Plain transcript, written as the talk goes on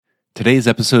Today's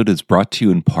episode is brought to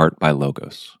you in part by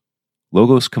Logos.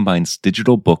 Logos combines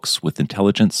digital books with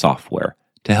intelligent software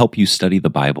to help you study the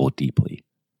Bible deeply.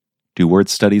 Do word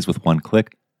studies with one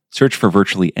click, search for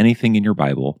virtually anything in your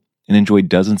Bible, and enjoy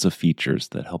dozens of features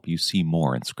that help you see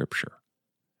more in Scripture.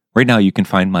 Right now you can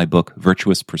find my book,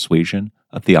 Virtuous Persuasion,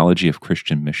 A Theology of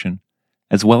Christian Mission,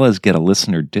 as well as get a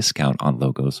listener discount on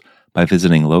Logos by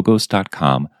visiting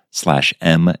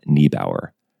logos.com/mniebauer.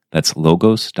 That's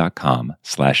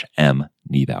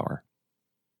logos.com/mniebauer.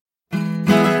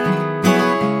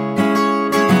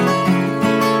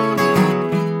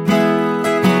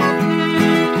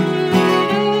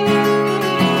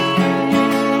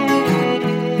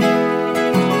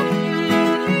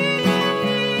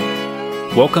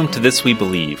 Welcome to This We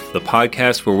Believe, the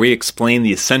podcast where we explain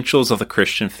the essentials of the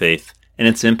Christian faith and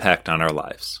its impact on our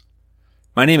lives.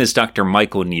 My name is Dr.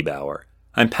 Michael Niebauer.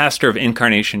 I'm pastor of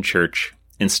Incarnation Church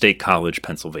in State College,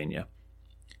 Pennsylvania.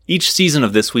 Each season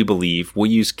of This We Believe will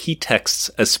use key texts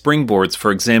as springboards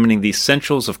for examining the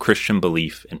essentials of Christian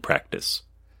belief and practice.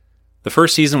 The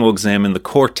first season will examine the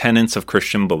core tenets of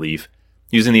Christian belief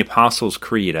using the Apostles'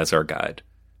 Creed as our guide.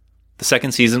 The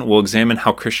second season will examine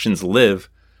how Christians live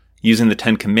using the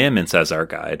Ten Commandments as our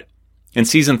guide. And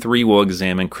Season 3 will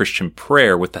examine Christian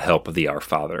prayer with the help of the Our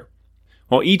Father.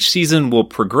 While each season will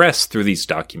progress through these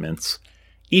documents,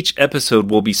 each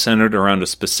episode will be centered around a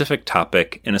specific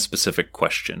topic and a specific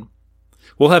question.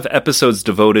 We'll have episodes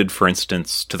devoted, for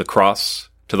instance, to the cross,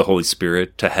 to the Holy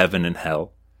Spirit, to heaven and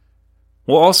hell.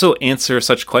 We'll also answer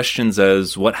such questions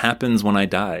as, what happens when I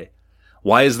die?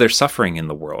 Why is there suffering in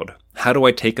the world? How do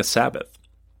I take a Sabbath?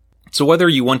 So whether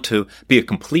you want to be a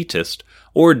completist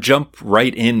or jump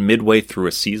right in midway through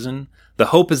a season, the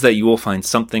hope is that you will find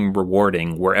something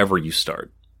rewarding wherever you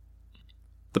start.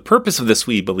 The purpose of This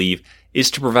We Believe is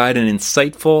to provide an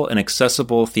insightful and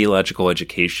accessible theological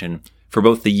education for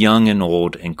both the young and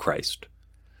old in Christ.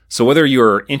 So whether you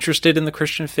are interested in the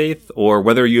Christian faith or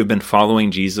whether you have been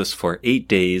following Jesus for 8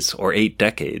 days or 8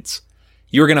 decades,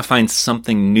 you're going to find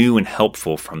something new and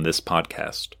helpful from this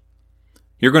podcast.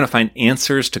 You're going to find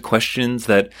answers to questions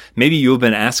that maybe you have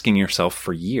been asking yourself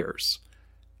for years,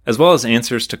 as well as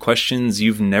answers to questions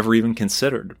you've never even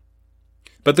considered.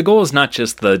 But the goal is not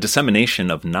just the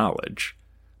dissemination of knowledge,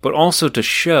 but also to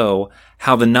show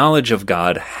how the knowledge of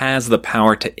God has the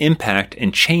power to impact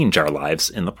and change our lives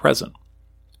in the present.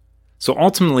 So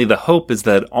ultimately, the hope is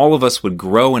that all of us would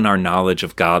grow in our knowledge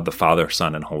of God, the Father,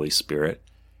 Son, and Holy Spirit,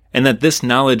 and that this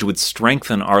knowledge would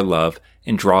strengthen our love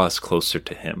and draw us closer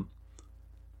to Him.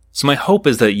 So my hope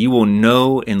is that you will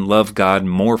know and love God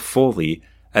more fully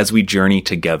as we journey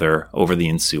together over the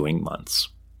ensuing months.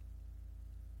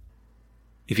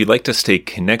 If you'd like to stay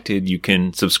connected, you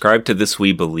can subscribe to This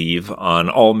We Believe on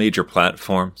all major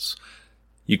platforms.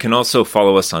 You can also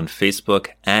follow us on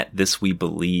Facebook at This We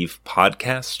Believe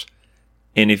Podcast.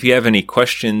 And if you have any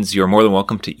questions, you're more than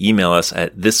welcome to email us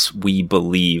at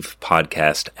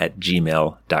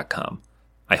thiswebelievepodcast@gmail.com.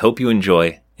 I hope you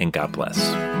enjoy, and God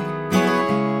bless.